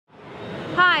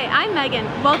Hi, I'm Megan.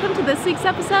 Welcome to this week's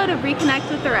episode of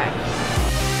REConnect with the Rec.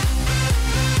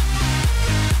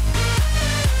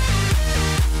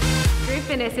 Group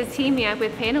Fitness is teaming up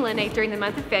with Panhellenic during the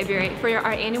month of February for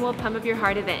our annual Pump of Your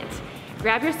Heart event.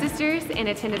 Grab your sisters and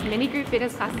attend as many group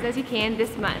fitness classes as you can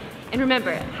this month. And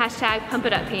remember, hashtag pump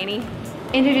it up, Panny.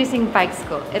 Introducing Bike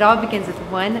School. It all begins with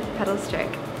one pedal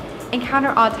stroke. Encounter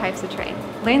all types of terrain.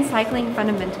 Learn cycling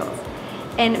fundamentals.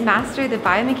 And master the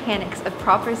biomechanics of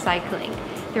proper cycling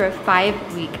through a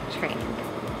 5-week training.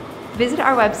 Visit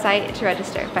our website to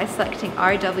register by selecting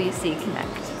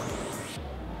REConnect.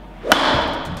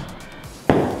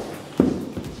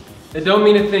 It don't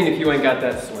mean a thing if you ain't got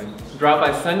that swing. Drop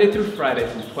by Sunday through Friday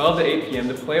from 12 to 8 p.m.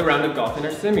 to play a round of golf in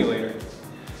our simulator.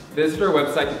 Visit our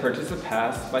website to purchase a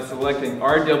pass by selecting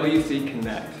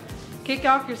REConnect. Kick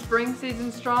off your spring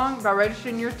season strong by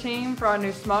registering your team for our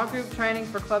new small group training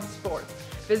for club sports.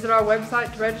 Visit our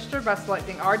website to register by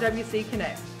selecting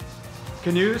REConnect.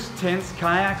 Canoes, tents,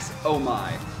 kayaks, oh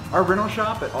my. Our rental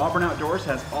shop at Auburn Outdoors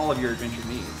has all of your adventure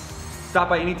needs. Stop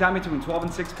by anytime between 12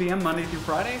 and 6 p.m. Monday through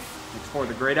Friday and explore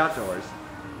the great outdoors.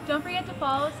 Don't forget to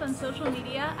follow us on social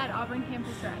media at Auburn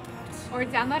Campus Rec. Or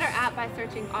download our app by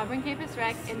searching Auburn Campus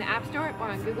Rec in the App Store or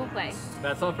on Google Play.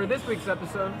 That's all for this week's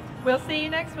episode. We'll see you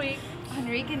next week On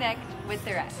REConnect with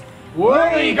the Rec.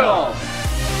 War Eagle!